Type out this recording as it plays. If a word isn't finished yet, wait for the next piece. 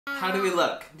How do we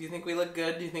look? Do you think we look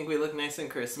good? Do you think we look nice and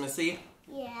Christmassy?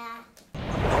 Yeah.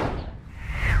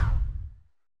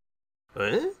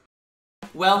 What?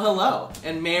 Well, hello,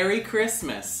 and Merry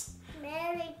Christmas.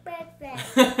 Merry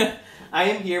Christmas. I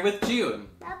am here with June.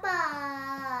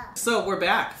 Papa. So we're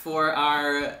back for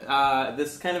our,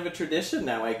 this is kind of a tradition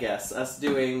now, I guess, us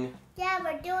doing... Yeah,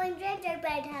 we're doing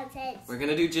gingerbread houses. We're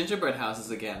gonna do gingerbread houses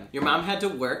again. Your mom had to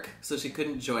work, so she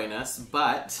couldn't join us,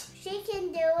 but... She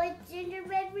can do a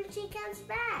gingerbread when she comes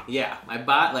back. Yeah, I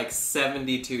bought like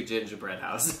 72 gingerbread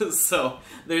houses, so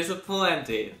there's a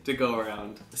plenty to go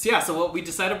around. So yeah, so what we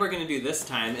decided we're gonna do this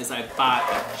time is I bought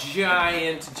a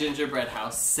giant gingerbread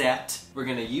house set. We're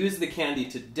gonna use the candy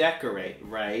to decorate,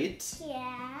 right?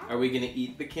 Yeah. Are we gonna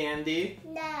eat the candy?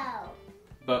 No.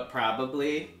 But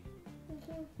probably.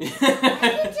 I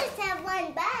can just have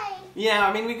one bite. Yeah,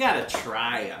 I mean, we gotta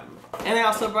try them. And I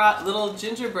also brought little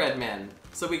gingerbread men,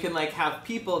 so we can like have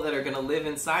people that are gonna live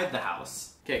inside the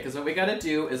house. Okay, because what we gotta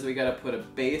do is we gotta put a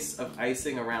base of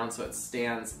icing around so it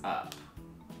stands up.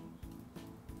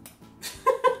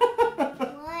 What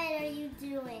are you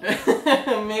doing?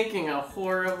 I'm making a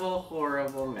horrible,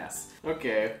 horrible mess.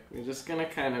 Okay, we're just gonna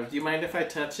kind of, do you mind if I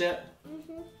touch it?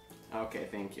 Okay,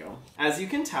 thank you. As you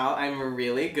can tell, I'm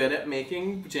really good at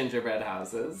making gingerbread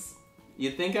houses.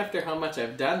 You'd think after how much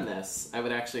I've done this, I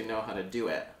would actually know how to do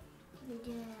it.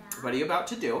 Yeah. What are you about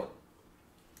to do?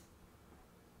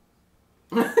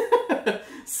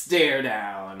 Stare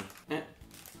down.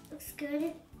 Looks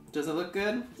good. Does it look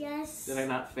good? Yes. Did I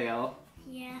not fail?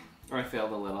 Yeah. Or I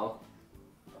failed a little?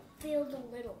 Failed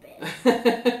a little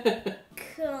bit.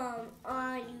 Come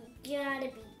on, you gotta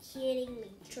be kidding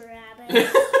me,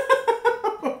 Travis.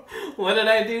 What did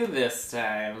I do this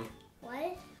time?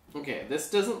 What? Okay, this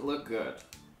doesn't look good.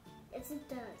 Yes, it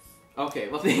does. Okay,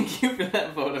 well thank you for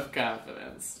that vote of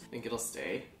confidence. Think it'll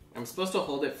stay? I'm supposed to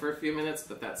hold it for a few minutes,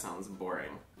 but that sounds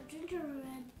boring. The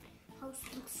gingerbread house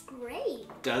looks great.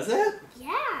 Does it?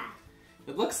 Yeah.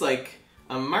 It looks like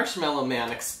a marshmallow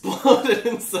man exploded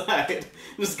inside.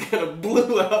 Just kind of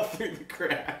blew out through the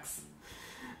cracks.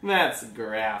 That's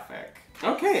graphic.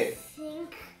 Okay.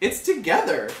 It's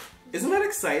together. Isn't that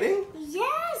exciting?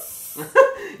 Yes!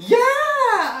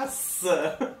 Yes!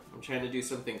 I'm trying to do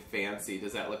something fancy.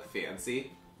 Does that look fancy?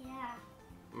 Yeah.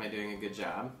 Am I doing a good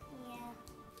job?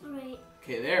 Yeah. Alright.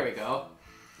 Okay, there we go.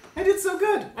 I did so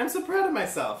good. I'm so proud of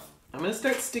myself. I'm gonna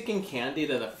start sticking candy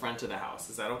to the front of the house.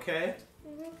 Is that okay?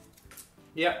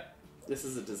 Yep. This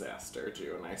is a disaster,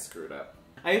 June. I screwed up.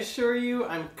 I assure you,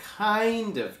 I'm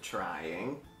kind of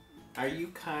trying. Are you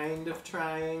kind of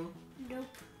trying? Nope.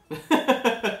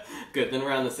 Good, then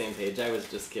we're on the same page. I was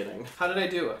just kidding. How did I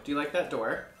do? Do you like that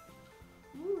door?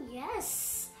 Ooh,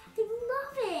 yes. I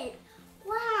love it.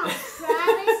 Wow,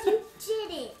 Travis, you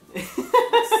did it.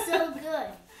 It's so good.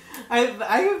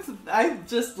 I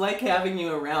just like having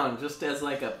you around just as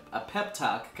like a pep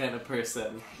talk kind of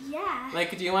person. Yeah.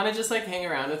 Like, do you want to just like hang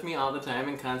around with me all the time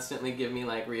and constantly give me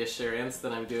like reassurance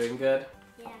that I'm doing good?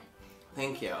 Yeah.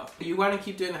 Thank you. You want to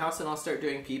keep doing the house and I'll start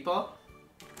doing people?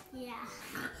 Yeah.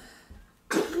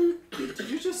 Did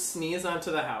you just sneeze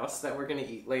onto the house that we're gonna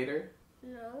eat later?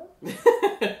 No.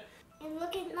 And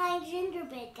look at my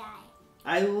gingerbread guy.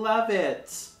 I love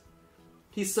it.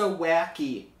 He's so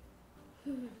wacky.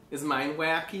 Is mine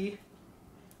wacky?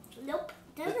 Nope.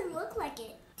 Doesn't look like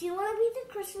it. Do you want to be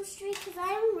the Christmas tree? Because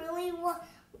I want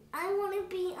to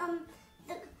be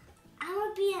I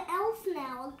want to be an elf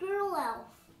now, a girl elf.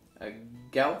 A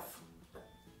gelf?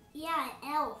 Yeah,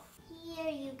 an elf. Here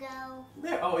you go.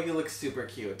 There. Oh, you look super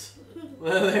cute.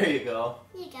 Well, there you go.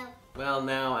 Here you go. Well,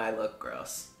 now I look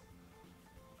gross.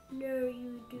 No,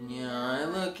 you do. Yeah, I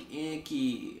look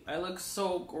icky. I look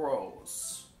so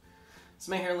gross. Does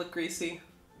my hair look greasy?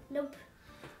 Nope.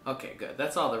 Okay, good.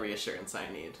 That's all the reassurance I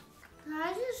need. Can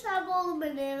I just have all the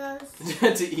bananas?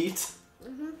 To eat?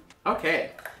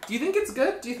 Okay. Do you think it's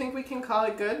good? Do you think we can call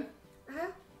it good?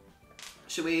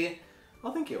 Should we?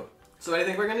 Well, thank you. So what I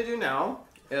think we're gonna do now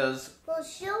is... Well,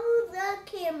 show the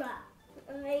camera.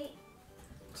 Alright.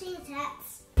 Change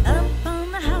hats. Up on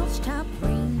the housetop,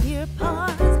 reindeer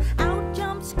paws. Out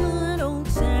jumps good old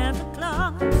Santa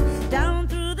Claus. Down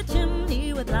through the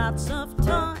chimney with lots of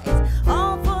toys.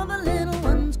 All for the little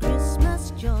ones'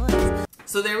 Christmas joys.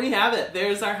 So there we have it.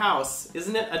 There's our house.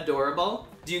 Isn't it adorable?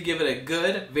 Do you give it a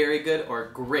good, very good, or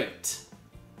great?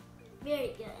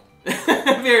 Very good.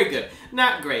 Very good.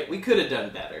 Not great. We could have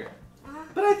done better.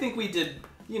 But I think we did,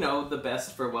 you know, the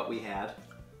best for what we had.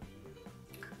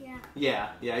 Yeah. Yeah.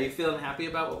 Yeah. You feeling happy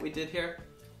about what we did here?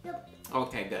 Yep.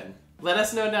 Okay, good. Let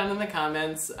us know down in the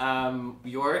comments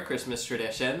your Christmas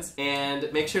traditions,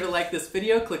 and make sure to like this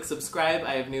video, click subscribe.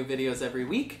 I have new videos every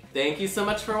week. Thank you so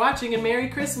much for watching, and Merry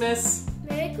Christmas!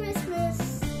 Merry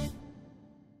Christmas!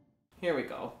 Here we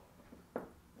go.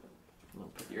 I'll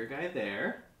put your guy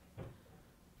there.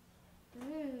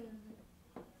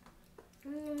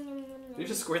 Did you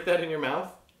just squirt that in your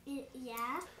mouth?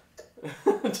 Yeah.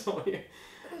 Don't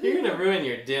you're gonna ruin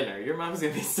your dinner. Your mom's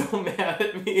gonna be so mad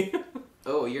at me.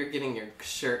 Oh, you're getting your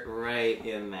shirt right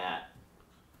in that.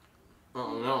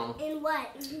 Oh no. In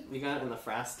what? You got it in the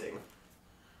frosting.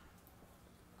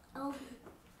 Oh.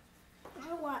 I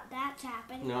don't want that to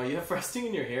happen. No, you have frosting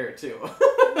in your hair too.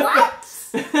 What?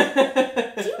 Do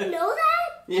you know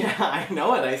that? Yeah, I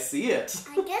know it. I see it.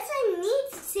 I guess I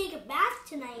need to take a bath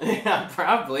tonight. Yeah,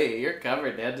 probably. You're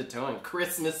covered head to toe in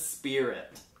Christmas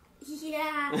spirit.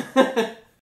 Yeah.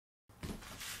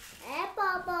 Hey,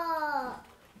 Papa.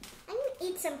 I'm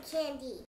gonna eat some candy.